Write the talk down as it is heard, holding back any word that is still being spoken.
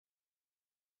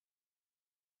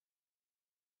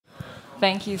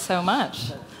Thank you so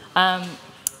much.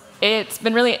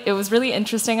 It was really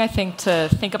interesting, I think, to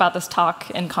think about this talk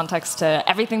in context to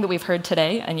everything that we've heard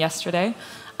today and yesterday.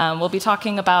 We'll be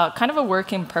talking about kind of a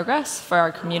work in progress for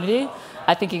our community,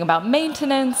 thinking about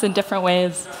maintenance in different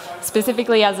ways,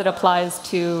 specifically as it applies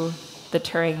to the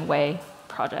Turing Way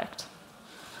project.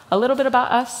 A little bit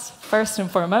about us, first and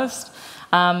foremost.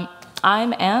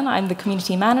 I'm Anne. I'm the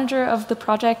community manager of the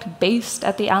project based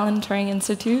at the Alan Turing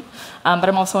Institute, but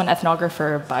I'm also an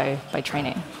ethnographer by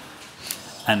training.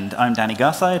 And I'm Danny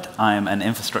Garside. I'm an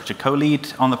infrastructure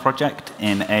co-lead on the project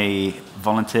in a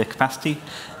volunteer capacity,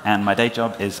 and my day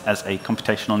job is as a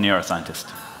computational neuroscientist.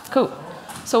 Cool.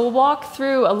 So we'll walk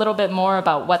through a little bit more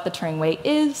about what the Turing Way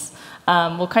is.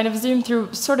 We'll kind of zoom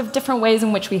through sort of different ways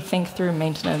in which we think through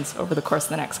maintenance over the course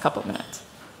of the next couple of minutes.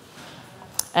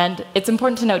 And it's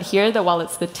important to note here that while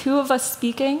it's the two of us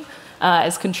speaking,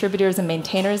 as contributors and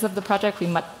maintainers of the project, we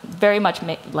very much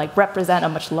represent a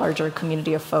much larger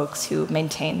community of folks who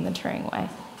maintain the Turing Way.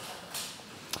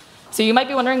 So you might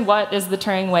be wondering, what is the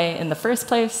Turing Way in the first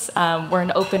place? We're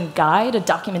an open guide, a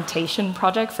documentation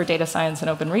project for data science and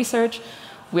open research.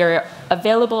 We're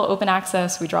available open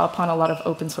access. We draw upon a lot of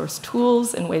open source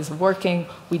tools and ways of working.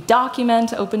 We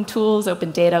document open tools,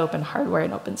 open data, open hardware,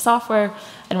 and open software,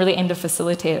 and really aim to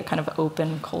facilitate a kind of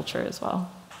open culture as well.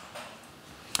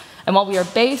 And while we are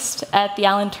based at the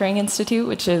Alan Turing Institute,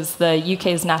 which is the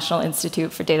UK's National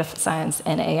Institute for Data Science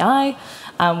and AI,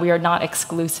 we are not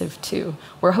exclusive to.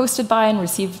 We're hosted by and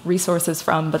receive resources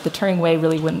from, but the Turing Way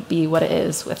really wouldn't be what it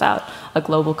is without a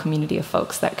global community of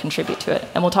folks that contribute to it.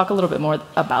 And we'll talk a little bit more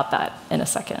about that in a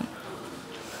second.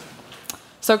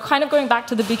 So kind of going back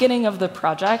to the beginning of the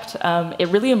project, it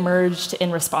really emerged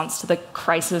in response to the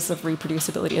crisis of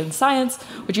reproducibility in science,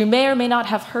 which you may or may not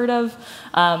have heard of.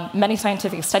 Many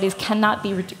scientific studies cannot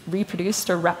be reproduced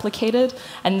or replicated,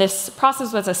 and this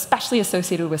process was especially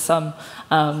associated with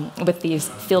with the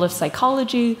field of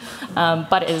psychology,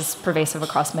 but is pervasive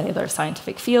across many other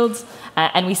scientific fields.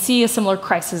 And we see a similar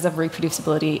crisis of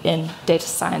reproducibility in data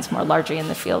science more largely in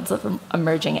the fields of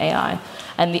emerging AI.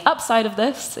 And the upside of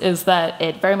this is that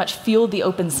it very much fueled the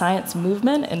open science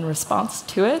movement in response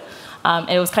to it. And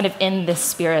it was kind of in this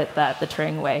spirit that the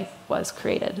Turing Way was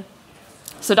created.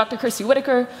 So Dr. Kirsty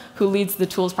Whitaker, who leads the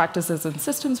Tools, Practices, and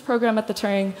Systems program at the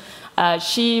Turing,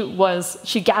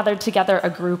 she gathered together a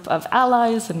group of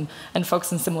allies and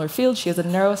folks in similar fields. She is a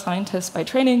neuroscientist by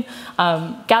training,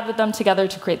 gathered them together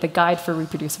to create the Guide for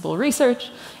Reproducible Research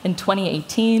in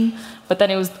 2018. But then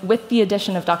it was with the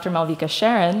addition of Dr. Malvika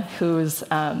Sharon, who's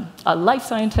a life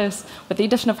scientist. With the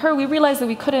addition of her, we realized that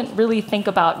we couldn't really think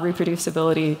about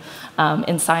reproducibility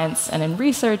in science and in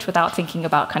research without thinking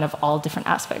about kind of all different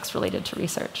aspects related to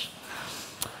research.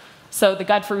 So the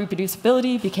Guide for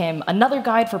Reproducibility became another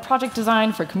guide for project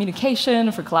design, for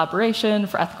communication, for collaboration,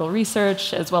 for ethical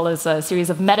research, as well as a series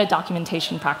of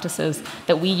meta-documentation practices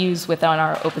that we use within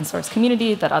our open source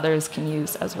community that others can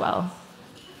use as well.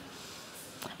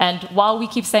 And while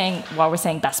we're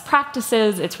saying best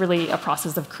practices, it's really a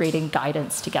process of creating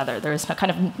guidance together. There is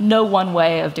no one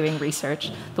way of doing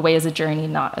research. The way is a journey,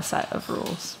 not a set of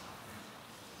rules.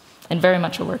 And very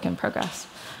much a work in progress.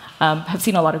 Have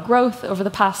seen a lot of growth over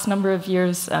the past number of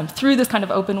years through this kind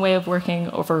of open way of working.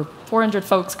 Over 400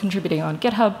 folks contributing on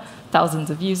GitHub,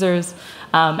 thousands of users.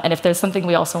 And if there's something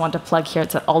we also want to plug here,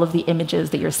 it's that all of the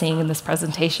images that you're seeing in this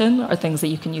presentation are things that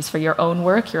you can use for your own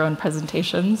work, your own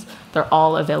presentations. They're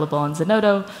all available on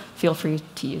Zenodo. Feel free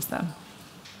to use them.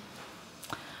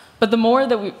 But the more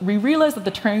that we realized that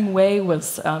the Turing Way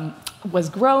was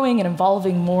growing and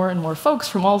involving more and more folks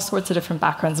from all sorts of different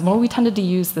backgrounds, the more we tended to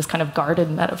use this kind of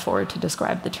garden metaphor to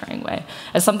describe the Turing Way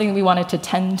as something we wanted to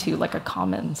tend to like a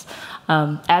commons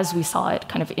as we saw it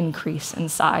kind of increase in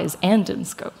size and in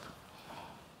scope.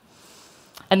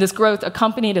 And this growth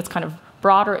accompanied its kind of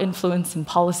broader influence in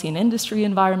policy and industry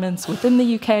environments within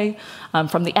the UK,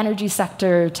 from the energy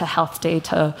sector to health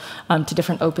data to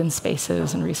different open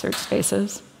spaces and research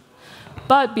spaces.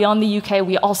 But beyond the UK,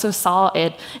 we also saw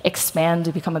it expand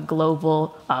to become a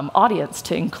global audience,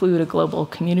 to include a global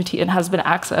community, and has been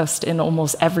accessed in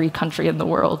almost every country in the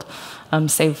world,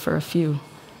 save for a few.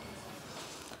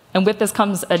 And with this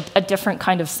comes a different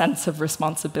kind of sense of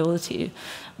responsibility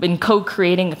in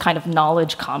co-creating a kind of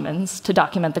knowledge commons to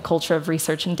document the culture of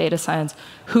research and data science.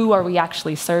 Who are we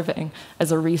actually serving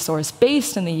as a resource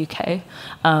based in the UK,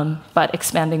 but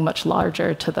expanding much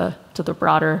larger to the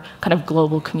broader kind of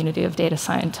global community of data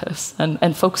scientists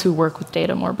and folks who work with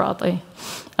data more broadly.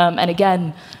 And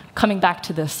again, coming back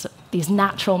to these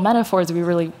natural metaphors, we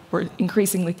really were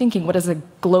increasingly thinking, what does a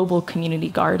global community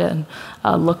garden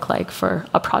look like for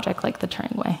a project like the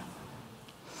Turing Way?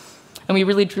 And we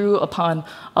really drew upon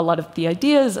a lot of the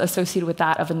ideas associated with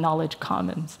that of a knowledge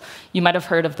commons. You might have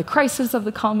heard of the crisis of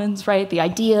the commons, right? The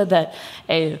idea that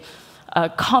a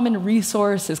common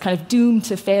resource is kind of doomed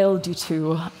to fail due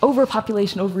to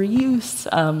overpopulation, overuse,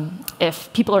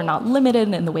 if people are not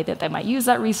limited in the way that they might use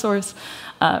that resource.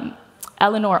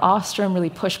 Elinor Ostrom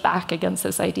really pushed back against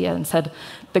this idea and said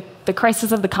the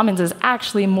crisis of the commons is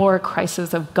actually more a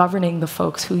crisis of governing the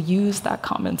folks who use that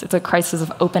commons. It's a crisis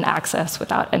of open access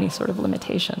without any sort of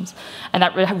limitations. And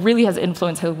that really has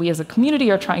influenced how we as a community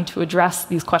are trying to address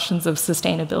these questions of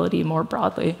sustainability more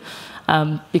broadly,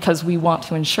 because we want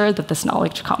to ensure that this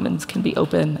knowledge commons can be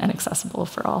open and accessible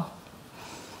for all.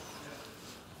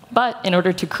 But in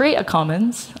order to create a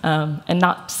commons and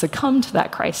not succumb to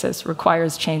that crisis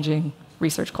requires changing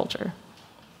research culture.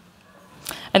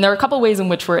 And there are a couple ways in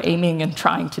which we're aiming and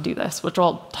trying to do this, which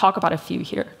I'll talk about a few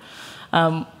here.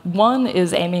 One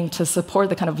is aiming to support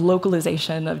the kind of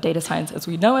localization of data science as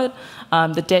we know it.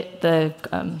 The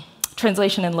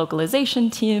translation and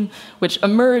localization team, which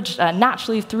emerged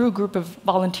naturally through a group of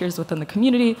volunteers within the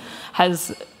community,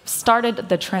 has started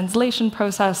the translation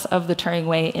process of the Turing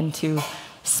Way into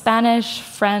Spanish,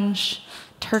 French,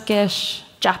 Turkish,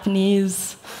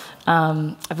 Japanese,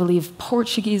 I believe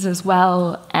Portuguese as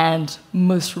well, and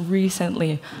most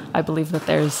recently, I believe that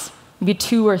there's maybe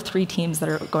 2 or 3 teams that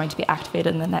are going to be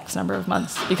activated in the next number of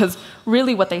months. Because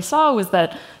really what they saw was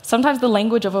that sometimes the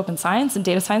language of open science and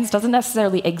data science doesn't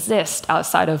necessarily exist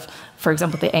outside of, for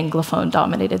example, the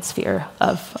Anglophone-dominated sphere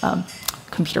of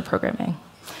computer programming.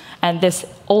 And this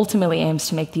ultimately aims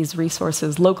to make these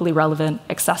resources locally relevant,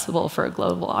 accessible for a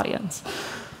global audience.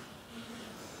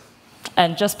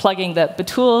 And just plugging that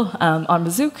Batul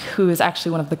Armazouk, who is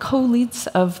actually one of the co-leads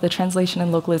of the translation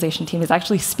and localization team, is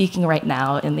actually speaking right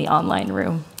now in the online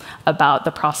room about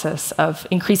the process of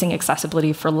increasing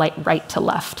accessibility for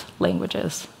right-to-left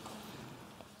languages.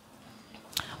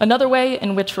 Another way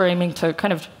in which we're aiming to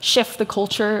kind of shift the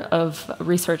culture of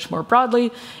research more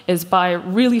broadly is by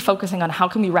really focusing on how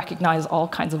can we recognize all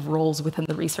kinds of roles within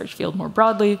the research field more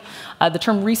broadly. The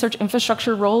term research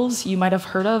infrastructure roles you might have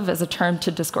heard of as a term to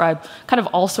describe kind of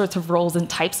all sorts of roles and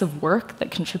types of work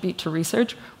that contribute to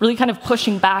research, really kind of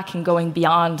pushing back and going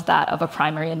beyond that of a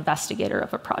primary investigator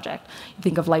of a project. You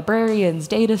think of librarians,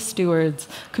 data stewards,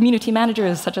 community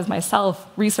managers such as myself,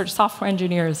 research software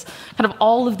engineers, kind of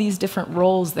all of these different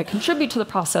roles that contribute to the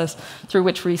process through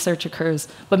which research occurs,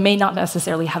 but may not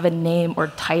necessarily have a name or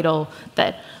title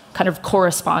that kind of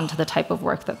correspond to the type of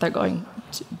work that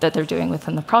they're doing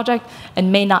within the project,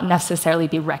 and may not necessarily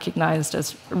be recognized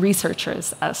as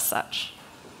researchers as such.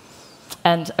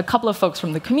 And a couple of folks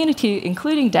from the community,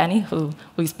 including Danny, who will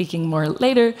be speaking more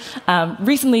later,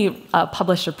 recently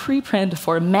published a preprint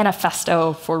for a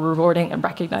manifesto for rewarding and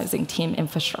recognizing team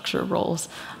infrastructure roles.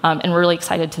 And we're really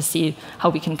excited to see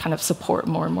how we can kind of support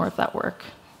more and more of that work.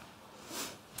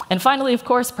 And finally, of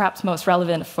course, perhaps most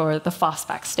relevant for the FOSS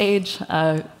stage,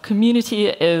 community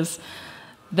is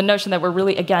the notion that we're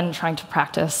really, again, trying to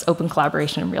practice open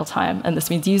collaboration in real time. And this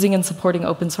means using and supporting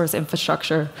open source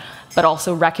infrastructure, but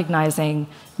also recognizing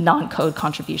non-code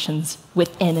contributions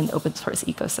within an open source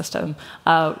ecosystem.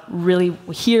 Really,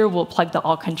 here we'll plug the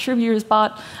All Contributors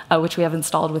bot, which we have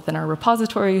installed within our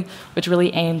repository, which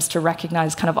really aims to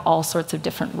recognize kind of all sorts of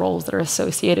different roles that are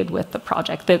associated with the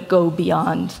project that go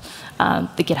beyond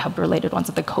the GitHub-related ones,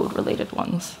 or the code-related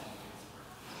ones.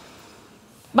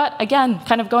 But again,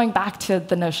 kind of going back to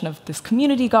the notion of this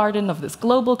community garden, of this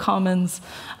global commons,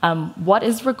 what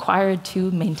is required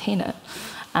to maintain it?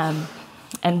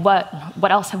 And what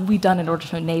else have we done in order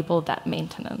to enable that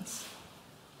maintenance?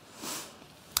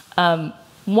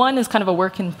 One is kind of a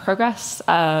work in progress.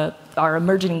 Our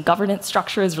emerging governance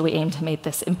structure is really aimed to make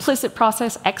this implicit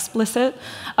process explicit.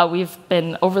 We've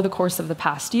been, over the course of the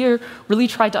past year, really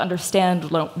tried to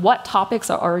understand what topics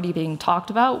are already being talked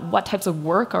about, what types of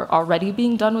work are already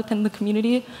being done within the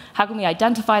community, how can we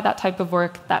identify that type of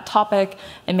work, that topic,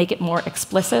 and make it more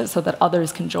explicit so that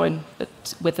others can join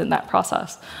within that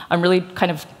process. I'm really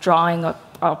kind of drawing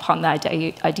upon the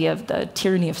idea of the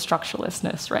tyranny of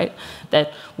structurelessness, right?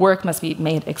 That work must be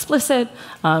made explicit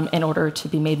in order to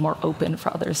be made more open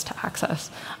for others to access.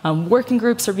 Working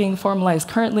groups are being formalized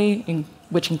currently,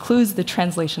 which includes the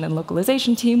translation and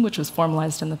localization team, which was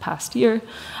formalized in the past year.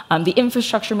 The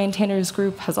infrastructure maintainers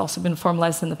group has also been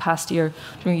formalized in the past year,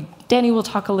 which Danny will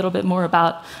talk a little bit more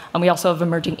about. And we also have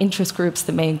emerging interest groups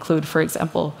that may include, for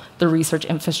example, the research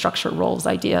infrastructure roles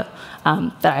idea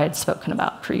that I had spoken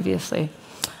about previously.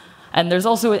 And there's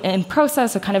also in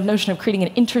process a kind of notion of creating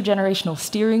an intergenerational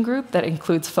steering group that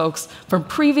includes folks from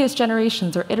previous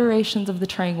generations or iterations of the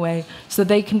Turing Way, so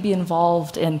they can be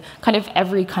involved in kind of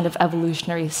every kind of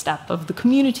evolutionary step of the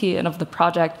community and of the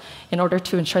project in order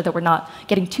to ensure that we're not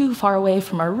getting too far away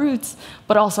from our roots,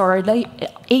 but also are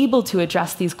able to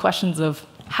address these questions of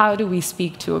how do we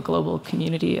speak to a global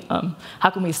community? How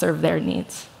can we serve their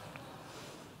needs?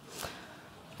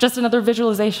 Just another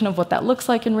visualization of what that looks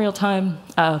like in real time.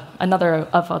 Another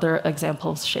of other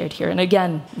examples shared here. And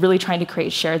again, really trying to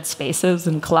create shared spaces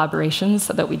and collaborations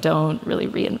so that we don't really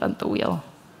reinvent the wheel.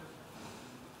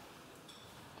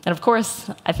 And of course,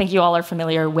 I think you all are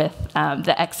familiar with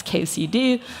the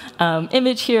XKCD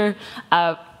image here.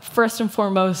 First and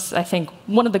foremost, I think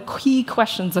one of the key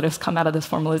questions that has come out of this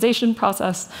formalization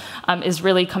process is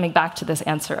really coming back to this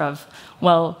answer of,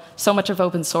 well, so much of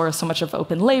open source, so much of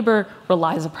open labor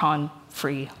relies upon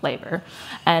free labor.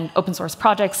 And open source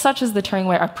projects such as the Turing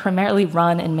Way are primarily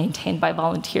run and maintained by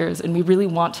volunteers, and we really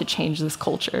want to change this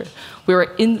culture. We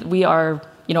are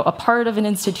a part of an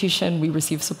institution, we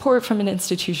receive support from an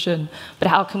institution, but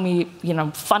how can we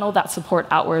funnel that support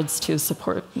outwards to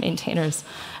support maintainers?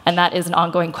 And that is an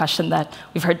ongoing question that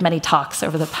we've heard many talks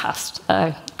over the past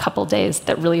couple days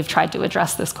that really have tried to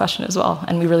address this question as well,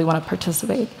 and we really want to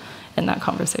participate in that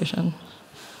conversation.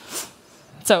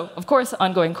 So, of course,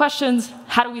 ongoing questions.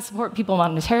 How do we support people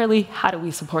monetarily? How do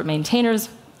we support maintainers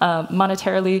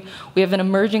monetarily? We have an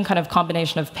emerging kind of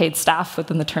combination of paid staff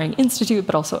within the Turing Institute,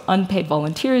 but also unpaid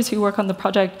volunteers who work on the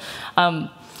project.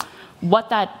 What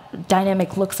that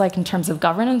dynamic looks like in terms of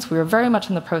governance, we are very much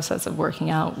in the process of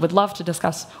working out. Would love to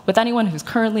discuss with anyone who's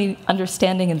currently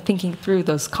understanding and thinking through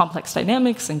those complex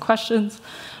dynamics and questions.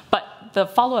 But the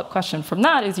follow-up question from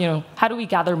that is, how do we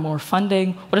gather more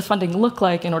funding? What does funding look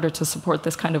like in order to support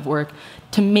this kind of work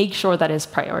to make sure that is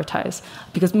prioritized?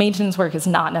 Because maintenance work is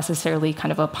not necessarily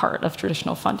kind of a part of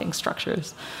traditional funding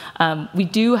structures. We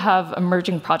do have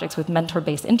emerging projects with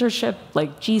mentor-based internship,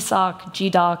 like GSOC,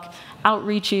 GDoc,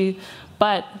 Outreachy,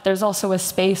 but there's also a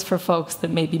space for folks that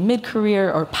may be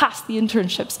mid-career or past the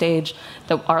internship stage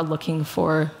that are looking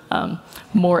for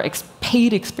more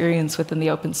paid experience within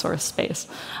the open source space.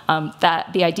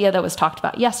 That the idea that was talked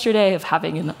about yesterday of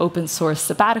having an open source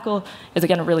sabbatical is,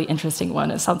 again, a really interesting one.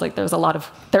 It sounds like there is a lot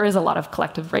of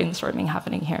collective brainstorming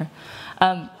happening here.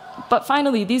 But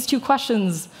finally, these two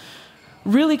questions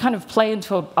really kind of play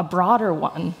into a broader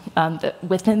one that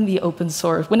within the open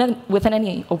source, within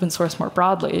any open source more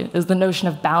broadly, is the notion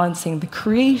of balancing the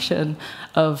creation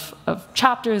of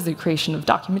chapters, the creation of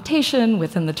documentation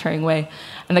within the Turing Way,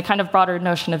 and the kind of broader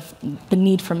notion of the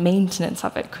need for maintenance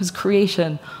of it, because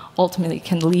creation ultimately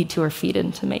can lead to or feed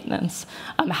into maintenance.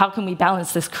 How can we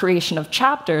balance this creation of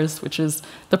chapters, which is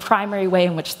the primary way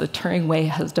in which the Turing Way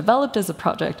has developed as a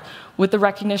project, with the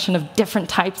recognition of different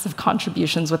types of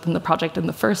contributions within the project in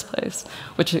the first place,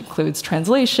 which includes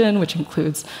translation, which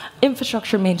includes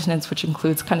infrastructure maintenance, which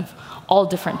includes kind of all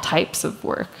different types of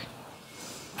work.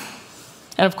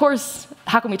 And of course,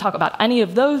 how can we talk about any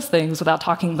of those things without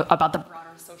talking about the broader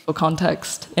social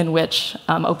context in which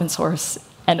open source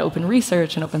and open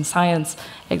research and open science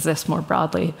exist more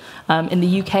broadly? In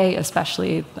the UK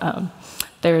especially,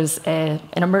 there's a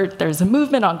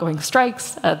movement, ongoing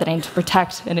strikes that aim to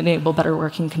protect and enable better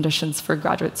working conditions for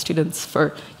graduate students,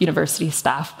 for university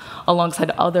staff, alongside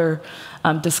other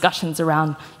discussions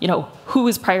around, who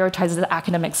is prioritized as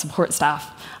academic support staff,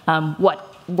 what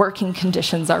working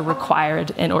conditions are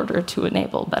required in order to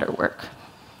enable better work.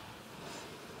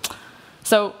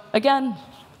 So again,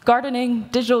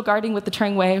 digital gardening with the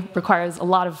Turing Way requires a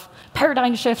lot of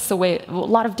paradigm shifts, a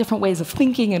lot of different ways of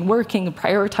thinking and working and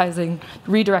prioritizing,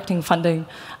 redirecting funding.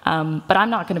 But I'm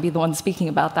not going to be the one speaking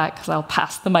about that, because I'll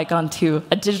pass the mic on to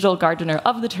a digital gardener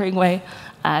of the Turing Way,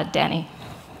 Danny.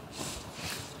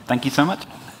 Thank you so much.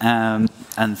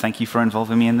 And thank you for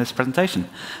involving me in this presentation.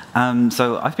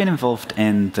 So I've been involved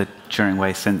in the Turing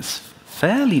Way since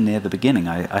fairly near the beginning.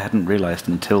 I hadn't realized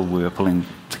until we were pulling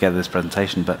together this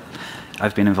presentation, but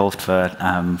I've been involved for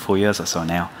 4 years or so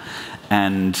now.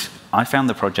 And I found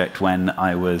the project when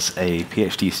I was a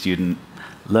PhD student,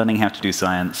 learning how to do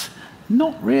science,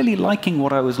 not really liking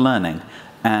what I was learning.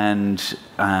 And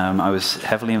I was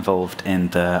heavily involved in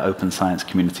the open science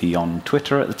community on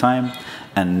Twitter at the time,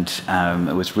 and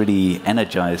I was really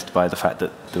energized by the fact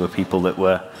that there were people that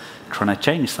were trying to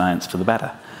change science for the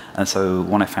better. And so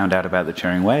when I found out about the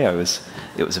Turing Way, it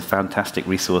was a fantastic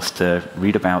resource to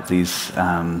read about these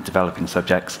developing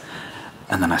subjects.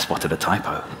 And then I spotted a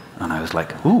typo, and I was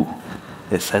like, ooh,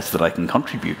 it says that I can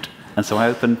contribute. And so I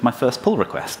opened my first pull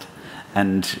request.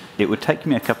 And it would take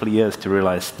me a couple of years to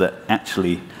realize that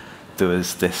actually there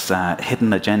was this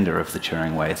hidden agenda of the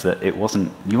Turing Way, that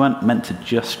you weren't meant to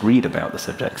just read about the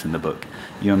subjects in the book.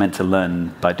 You were meant to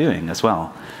learn by doing as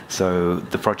well. So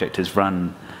the project is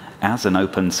run as an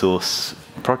open source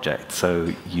project.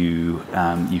 So you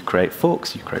create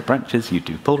forks, you create branches, you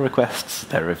do pull requests,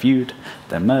 they're reviewed,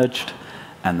 they're merged,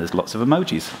 and there's lots of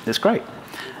emojis. It's great.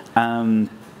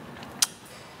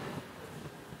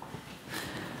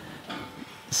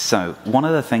 So one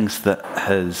of the things that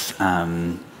has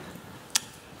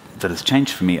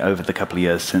changed for me over the couple of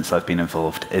years since I've been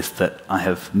involved is that I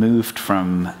have moved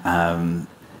from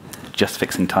just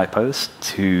fixing typos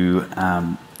to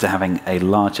having a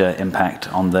larger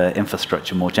impact on the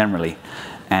infrastructure more generally.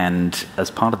 And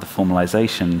as part of the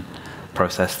formalization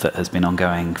process that has been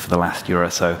ongoing for the last year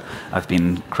or so, I've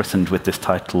been christened with this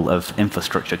title of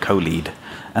infrastructure co-lead.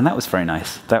 And that was very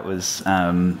nice. That was,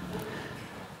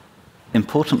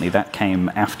 importantly, that came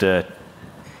after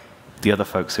the other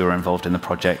folks who were involved in the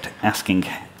project asking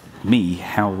me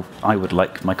how I would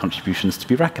like my contributions to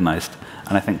be recognized.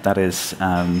 And I think that is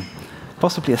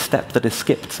possibly a step that is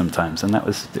skipped sometimes, and it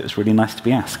was really nice to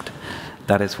be asked.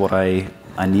 That is what I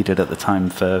needed at the time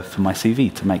for my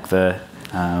CV, to make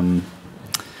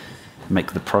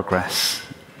the progress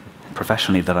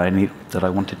professionally that I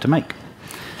wanted to make.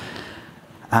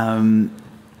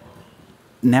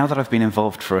 Now that I've been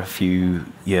involved for a few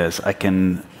years, I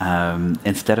can,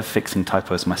 instead of fixing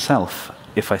typos myself,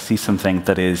 if I see something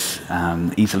that is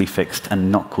easily fixed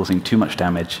and not causing too much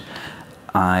damage,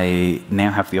 I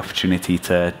now have the opportunity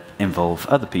to involve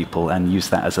other people and use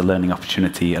that as a learning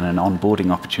opportunity and an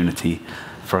onboarding opportunity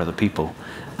for other people.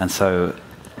 And so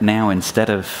now, instead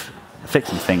of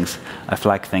fixing things, I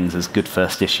flag things as good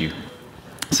first issue,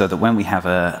 so that when we have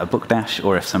a book dash,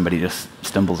 or if somebody just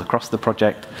stumbles across the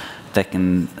project, they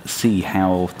can see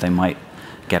how they might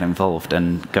get involved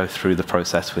and go through the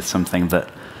process with something that,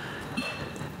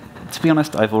 to be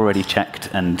honest, I've already checked,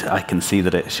 and I can see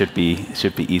that it should be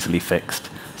easily fixed,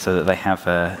 so that they have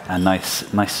a nice,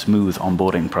 smooth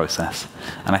onboarding process.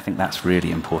 And I think that's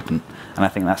really important. And I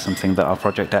think that's something that our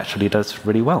project actually does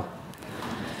really well.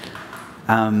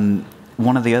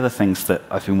 One of the other things that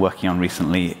I've been working on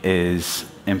recently is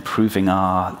improving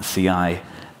our CI.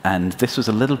 And this was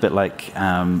a little bit like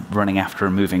running after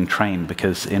a moving train,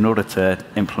 because in order to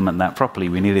implement that properly,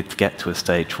 we needed to get to a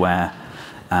stage where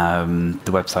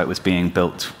the website was being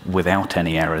built without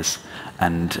any errors,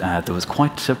 and there was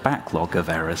quite a backlog of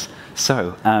errors.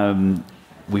 So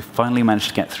we finally managed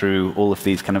to get through all of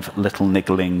these kind of little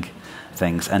niggling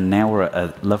things, and now we're at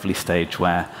a lovely stage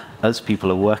where, as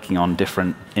people are working on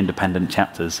different independent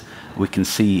chapters, we can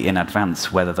see in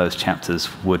advance whether those chapters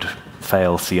would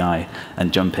fail CI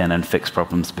and jump in and fix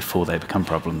problems before they become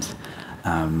problems,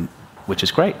 which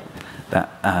is great. That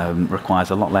requires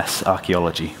a lot less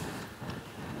archaeology.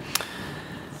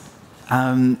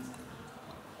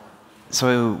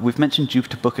 So we've mentioned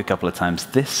JupyterBook a couple of times.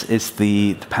 This is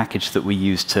the package that we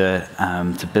use to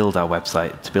build our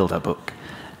website, to build our book.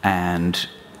 And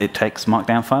it takes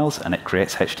Markdown files and it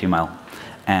creates HTML.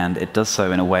 And it does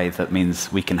so in a way that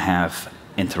means we can have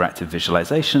interactive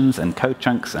visualizations and code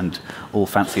chunks and all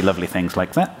fancy, lovely things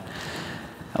like that.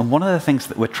 And one of the things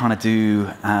that we're trying to do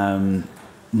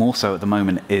more so at the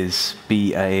moment is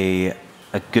be a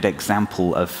good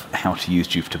example of how to use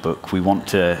JupyterBook. We want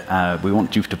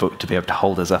JupyterBook to be able to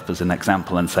hold us up as an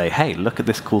example and say, hey, look at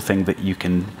this cool thing that you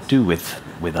can do with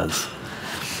us.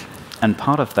 And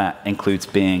part of that includes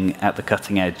being at the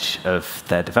cutting edge of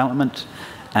their development,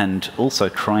 and also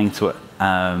trying to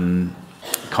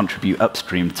contribute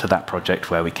upstream to that project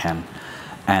where we can,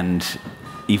 and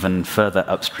even further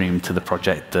upstream to the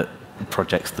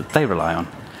projects that they rely on.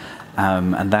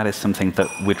 And that is something that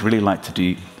we'd really like to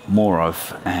do more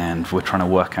of, and we're trying to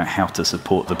work out how to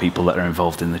support the people that are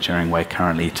involved in the Turing Way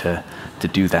currently to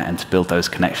do that and to build those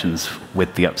connections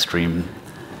with the upstream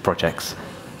projects.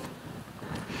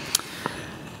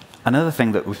 Another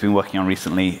thing that we've been working on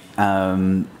recently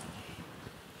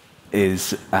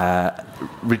is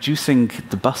reducing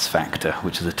the bus factor,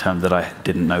 which is a term that I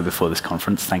didn't know before this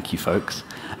conference. Thank you, folks.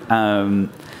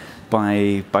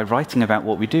 By writing about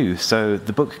what we do. So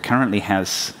the book currently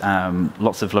has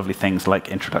lots of lovely things like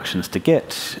introductions to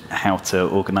Git, how to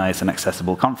organize an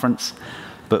accessible conference,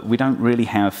 but we don't really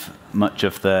have much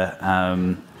of the,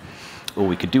 or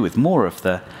we could do with more of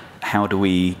the, how do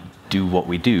we do what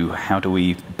we do? How do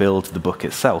we build the book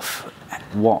itself?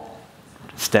 What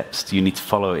steps do you need to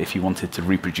follow if you wanted to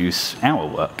reproduce our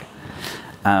work?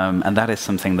 And that is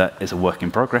something that is a work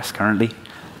in progress currently,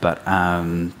 but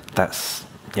that's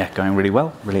going really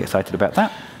well. Really excited about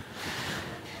that.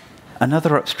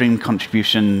 Another upstream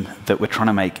contribution that we're trying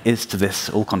to make is to this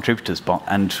all contributors bot,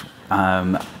 and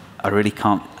I really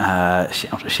can't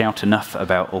shout enough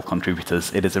about all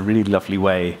contributors. It is a really lovely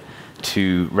way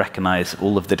to recognize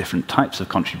all of the different types of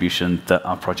contribution that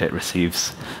our project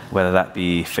receives, whether that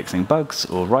be fixing bugs,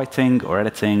 or writing, or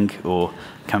editing, or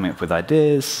coming up with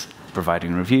ideas,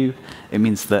 providing review. It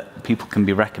means that people can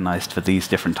be recognized for these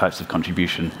different types of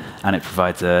contribution, and it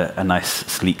provides a nice,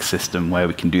 sleek system where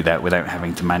we can do that without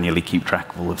having to manually keep track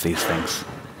of all of these things.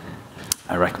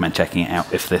 I recommend checking it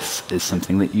out if this is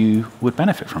something that you would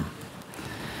benefit from.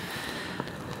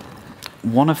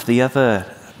 One of the other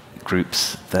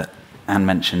groups that Anne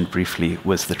mentioned briefly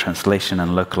was the translation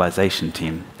and localization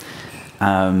team.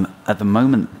 At the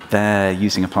moment, they're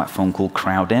using a platform called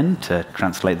Crowdin to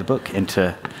translate the book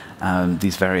into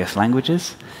these various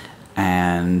languages.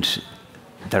 And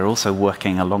they're also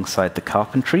working alongside the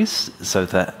carpentries so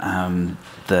that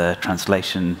the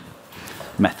translation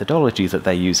methodology that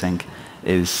they're using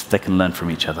is they can learn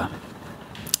from each other.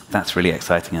 That's really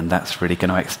exciting, and that's really going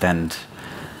to extend,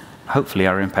 hopefully,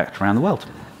 our impact around the world.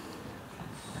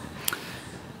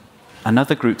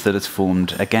 Another group that has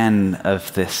formed, again,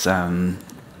 of this, this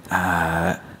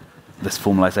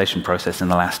formalization process in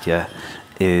the last year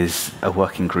is a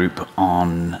working group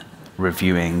on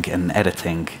reviewing and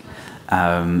editing.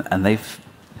 And they've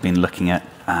been looking at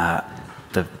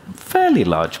the fairly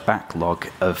large backlog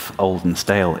of old and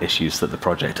stale issues that the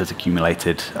project has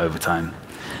accumulated over time.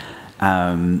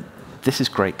 This is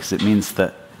great because it means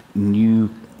that new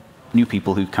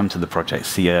people who come to the project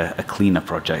see a cleaner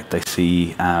project. They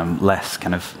see less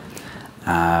kind of,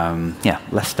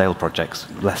 less stale projects,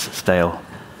 less stale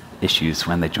issues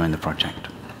when they join the project.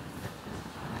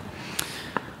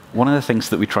 One of the things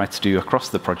that we try to do across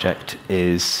the project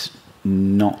is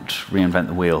not reinvent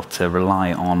the wheel, to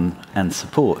rely on and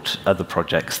support other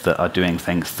projects that are doing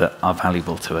things that are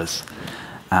valuable to us.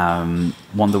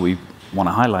 One that we want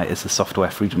to highlight is the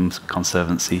Software Freedoms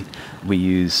Conservancy. We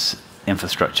use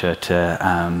infrastructure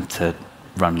to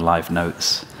run live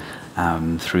notes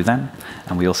through them,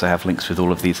 and we also have links with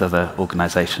all of these other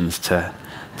organizations to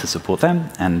support them,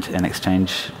 and in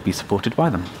exchange be supported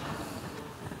by them.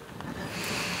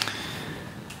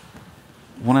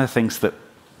 One of the things that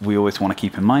we always want to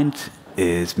keep in mind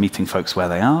is meeting folks where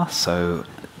they are. So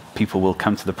people will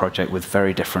come to the project with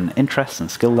very different interests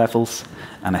and skill levels,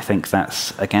 and I think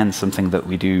that's, again, something that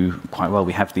we do quite well.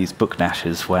 We have these book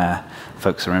dashes where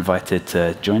folks are invited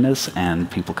to join us,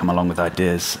 and people come along with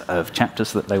ideas of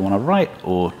chapters that they want to write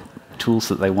or tools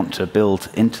that they want to build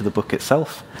into the book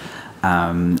itself.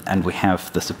 And we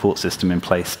have the support system in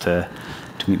place to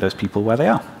meet those people where they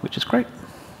are, which is great.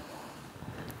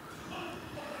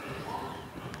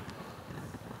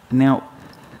 Now,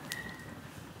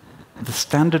 the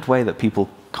standard way that people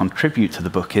contribute to the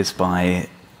book is by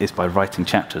writing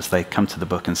chapters. They come to the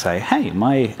book and say, hey,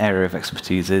 my area of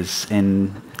expertise is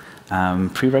in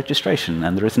pre-registration,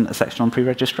 and there isn't a section on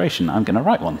pre-registration. I'm going to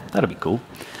write one. That'll be cool.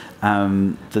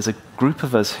 There's a group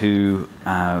of us who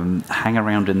hang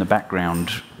around in the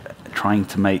background trying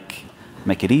to make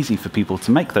it easy for people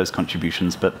to make those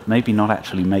contributions, but maybe not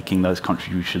actually making those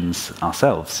contributions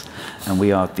ourselves. And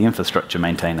we are the infrastructure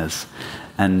maintainers.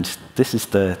 And this is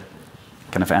the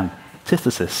kind of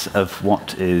antithesis of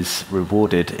what is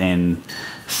rewarded in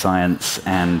science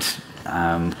and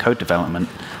code development,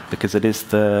 because it is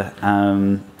the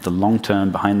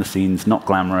long-term, behind-the-scenes, not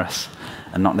glamorous,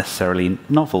 and not necessarily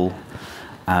novel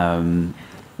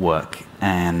work.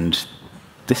 And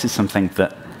this is something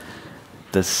that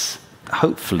there's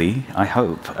hopefully, I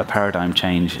hope, a paradigm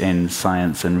change in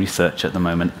science and research at the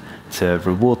moment to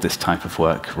reward this type of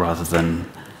work rather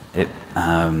than it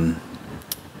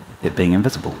being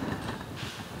invisible.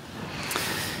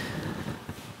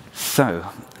 So,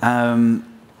 the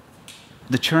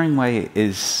Turing Way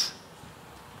is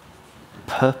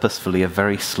purposefully a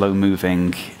very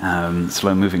slow-moving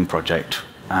project.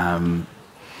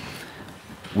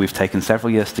 We've taken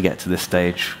several years to get to this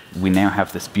stage. We now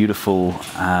have this beautiful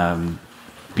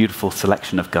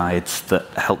selection of guides that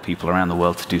help people around the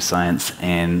world to do science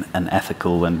in an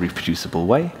ethical and reproducible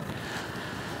way.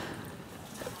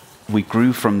 We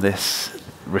grew from this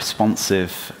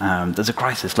responsive, there's a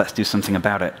crisis, let's do something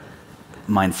about it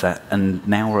mindset, and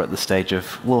now we're at the stage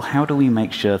of, well, how do we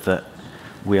make sure that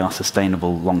we are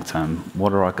sustainable long term?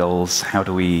 What are our goals? How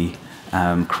do we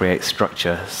create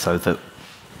structure so that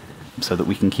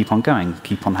we can keep on going,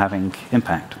 keep on having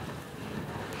impact?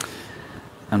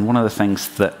 And one of the things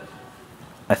that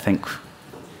I think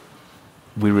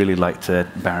we really like to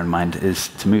bear in mind is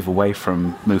to move away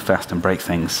from move fast and break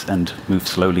things and move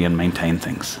slowly and maintain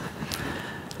things.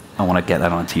 I want to get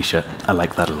that on a t-shirt. I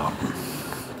like that a lot.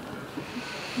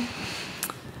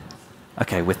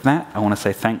 OK, with that, I want to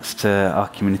say thanks to our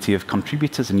community of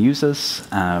contributors and users.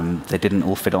 They didn't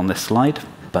all fit on this slide,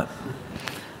 but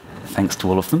thanks to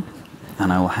all of them.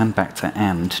 And I will hand back to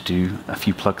Anne to do a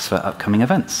few plugs for upcoming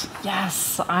events.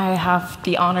 Yes, I have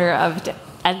the honor of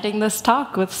ending this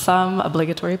talk with some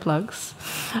obligatory plugs.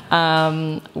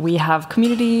 We have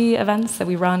community events that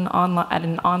we run at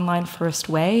an online-first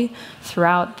way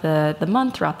throughout the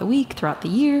month, throughout the week, throughout the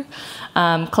year.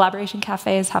 Collaboration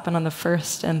cafes happen on the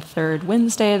first and third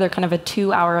Wednesday. They're kind of a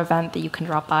 2-hour event that you can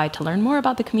drop by to learn more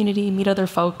about the community, meet other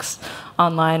folks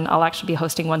online. I'll actually be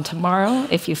hosting one tomorrow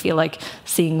if you feel like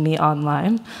seeing me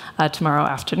online tomorrow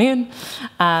afternoon.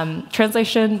 The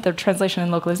translation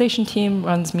and localization team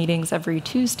runs meetings every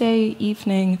Tuesday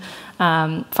evening,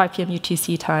 5 p.m.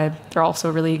 UTC time. They're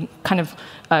also really kind of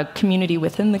a community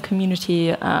within the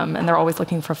community, and they're always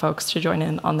looking for folks to join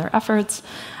in on their efforts.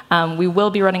 We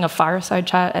will be running a fireside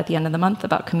chat at the end of the month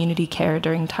about community care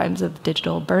during times of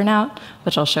digital burnout,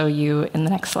 which I'll show you in the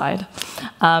next slide.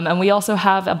 And we also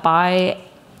have a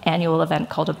biannual event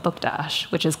called a book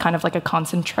dash, which is kind of like a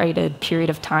concentrated period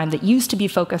of time that used to be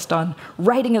focused on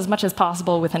writing as much as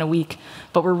possible within a week,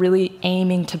 but we're really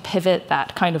aiming to pivot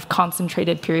that kind of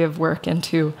concentrated period of work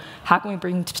into how can we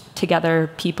bring together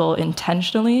people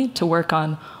intentionally to work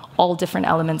on all different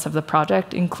elements of the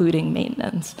project, including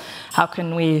maintenance. How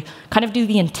can we kind of do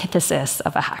the antithesis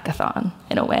of a hackathon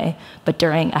in a way, but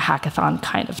during a hackathon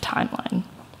kind of timeline?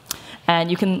 And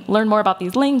you can learn more about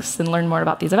these links and learn more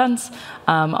about these events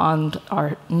on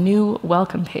our new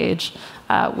welcome page,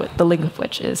 with the link of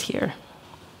which is here.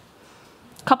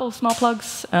 A couple of small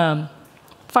plugs.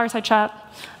 Fireside chat,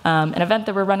 an event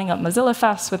that we're running at Mozilla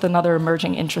Fest with another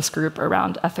emerging interest group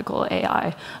around ethical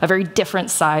AI, a very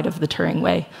different side of the Turing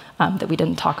Way that we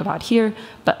didn't talk about here,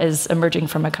 but is emerging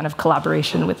from a kind of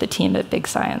collaboration with the team at Big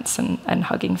Science and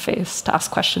Hugging Face to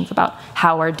ask questions about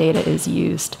how our data is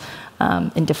used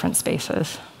in different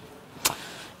spaces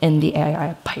in the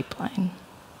AI pipeline.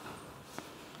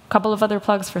 A couple of other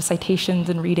plugs for citations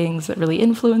and readings that really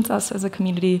influence us as a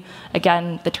community.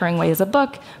 Again, the Turing Way is a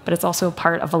book, but it's also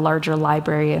part of a larger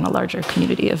library and a larger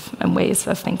community and ways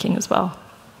of thinking as well.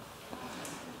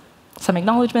 Some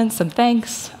acknowledgements, some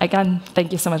thanks. Again,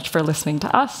 thank you so much for listening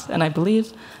to us, and I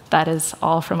believe that is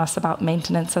all from us about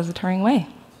maintenance as a Turing Way.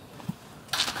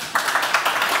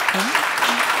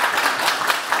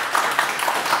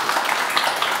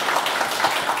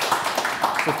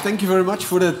 So thank you very much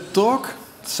for that talk.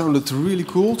 It sounded really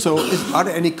cool. So are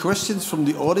there any questions from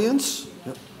the audience?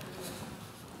 Yep.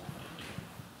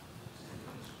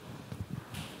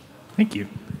 Thank you.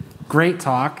 Great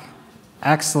talk.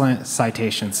 Excellent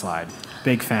citation slide.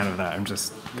 Big fan of that. I'm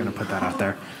just going to put that out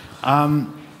there. All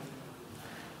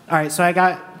right, so I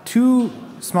got 2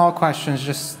 small questions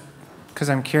just because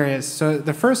I'm curious. So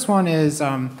the first one is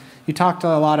you talked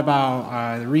a lot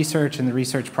about the research and the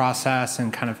research process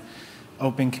and kind of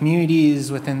open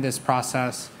communities within this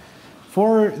process.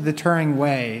 For the Turing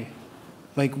Way,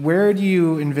 like where do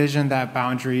you envision that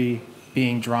boundary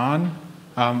being drawn?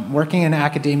 Working in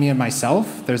academia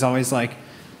myself, there's always like,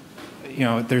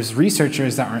 there's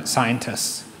researchers that aren't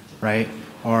scientists, right?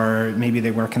 Or maybe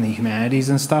they work in the humanities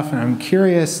and stuff. And I'm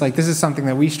curious, like this is something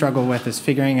that we struggle with, is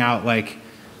figuring out like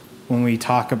when we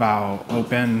talk about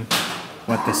open,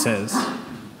 what this is.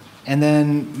 And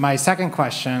then my second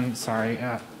question,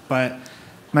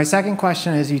 my second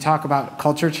question is, you talk about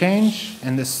culture change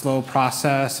and this slow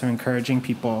process of encouraging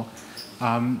people.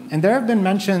 And there have been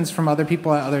mentions from other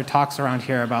people at other talks around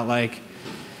here about like,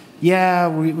 yeah,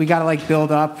 we got to like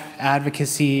build up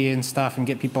advocacy and stuff and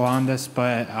get people on this.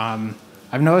 But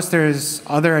I've noticed there's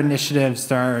other initiatives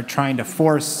that are trying to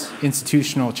force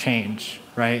institutional change,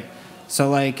 right? So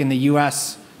like in the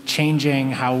US,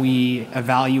 changing how we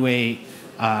evaluate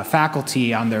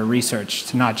faculty on their research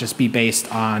to not just be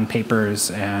based on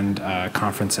papers and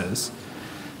conferences.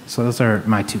 So those are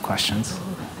my 2 questions.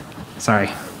 Sorry.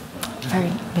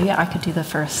 Maybe I could do the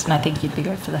first, and I think you'd be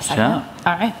good for the second. Sure.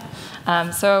 All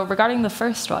right. So regarding the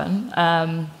first one,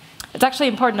 it's actually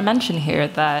important to mention here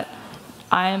that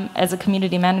as a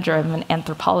community manager, I'm an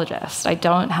anthropologist. I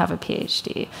don't have a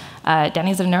PhD.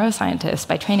 Danny's a neuroscientist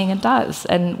by training and does,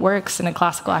 and works in a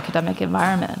classical academic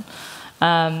environment.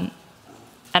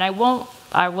 And I will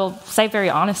say very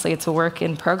honestly, it's a work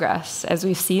in progress. As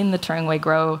we've seen the Turing Way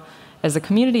grow as a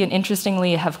community, and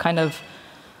interestingly have kind of,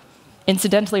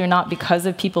 incidentally or not, because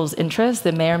of people's interests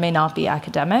that may or may not be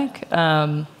academic.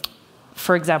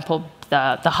 For example,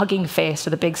 the Hugging Face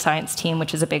or the Big Science team,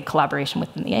 which is a big collaboration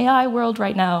within the AI world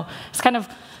right now, it's kind of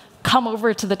come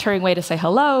over to the Turing Way to say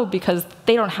hello because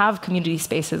they don't have community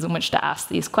spaces in which to ask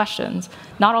these questions.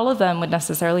 Not all of them would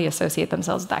necessarily associate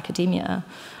themselves with academia.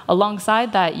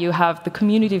 Alongside that, you have the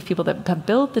community of people that have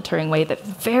built the Turing Way that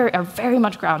are very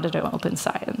much grounded in open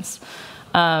science.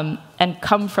 And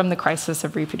come from the crisis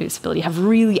of reproducibility, have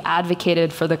really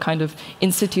advocated for the kind of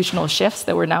institutional shifts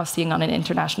that we're now seeing on an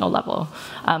international level,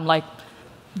 like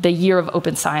the Year of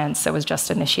Open Science that was just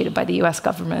initiated by the US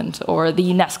government, or the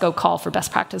UNESCO call for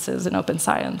best practices in open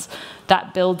science.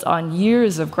 That builds on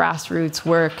years of grassroots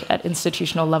work at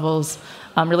institutional levels,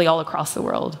 really all across the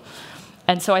world.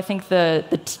 And so I think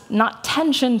not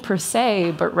tension per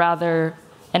se, but rather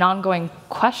an ongoing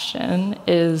question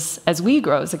is, as we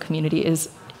grow as a community, is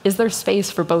there space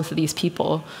for both of these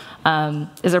people?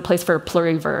 Is there a place for a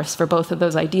pluriverse, for both of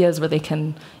those ideas where they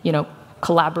can,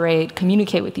 collaborate,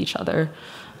 communicate with each other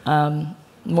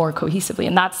more cohesively?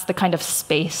 And that's the kind of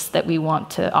space that we want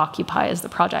to occupy as the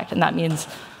project. And that means,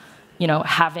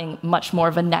 having much more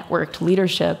of a networked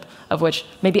leadership, of which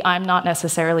maybe I'm not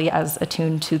necessarily as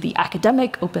attuned to the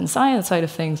academic open science side of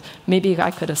things. Maybe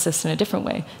I could assist in a different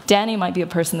way. Danny might be a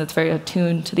person that's very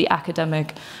attuned to the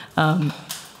academic,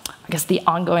 the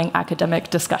ongoing academic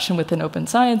discussion within open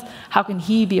science. How can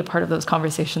he be a part of those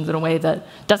conversations in a way that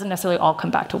doesn't necessarily all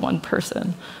come back to one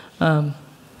person?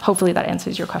 Hopefully that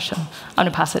answers your question. I'm going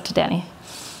to pass it to Danny.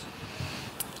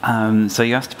 So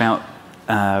you asked about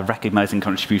recognizing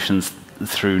contributions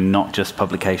through not just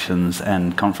publications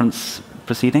and conference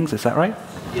proceedings, is that right?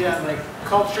 Yeah, like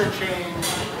culture change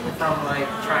from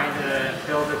trying to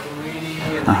build a community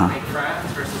and make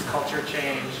friends versus culture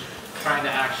change trying to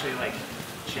actually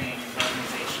change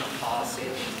organizational policy,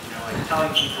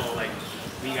 telling people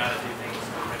we got to do things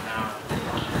open now.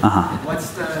 What's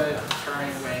the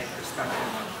Turing Way perspective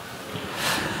on that?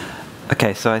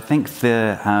 Okay, so I think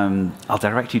I'll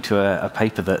direct you to a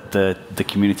paper that the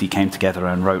community came together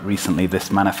and wrote recently,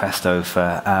 this manifesto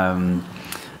for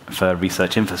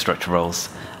research infrastructure roles.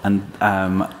 And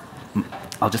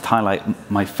I'll just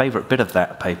highlight my favorite bit of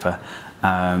that paper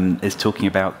is talking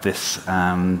about this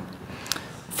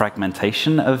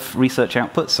fragmentation of research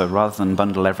output. So rather than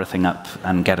bundle everything up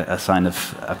and get a sign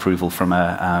of approval from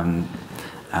a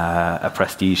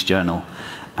prestige journal,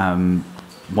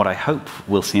 what I hope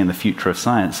we'll see in the future of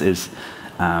science is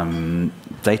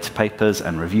data papers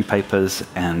and review papers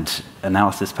and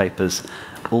analysis papers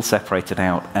all separated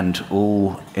out and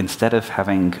all, instead of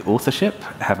having authorship,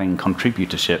 having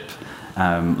contributorship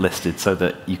listed so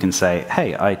that you can say,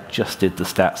 hey, I just did the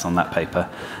stats on that paper,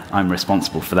 I'm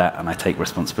responsible for that and I take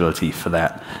responsibility for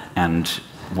that, and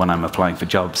when I'm applying for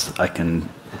jobs I can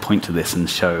point to this and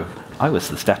show I was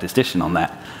the statistician on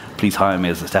that, please hire me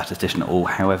as a statistician, or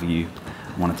however you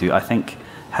want to do. I think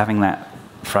having that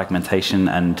fragmentation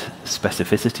and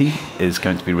specificity is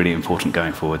going to be really important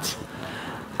going forwards.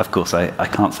 Of course, I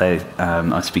can't say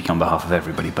I speak on behalf of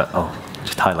everybody, but I'll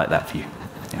just highlight that for you.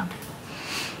 Yeah.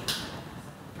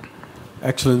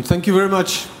 Excellent. Thank you very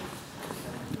much.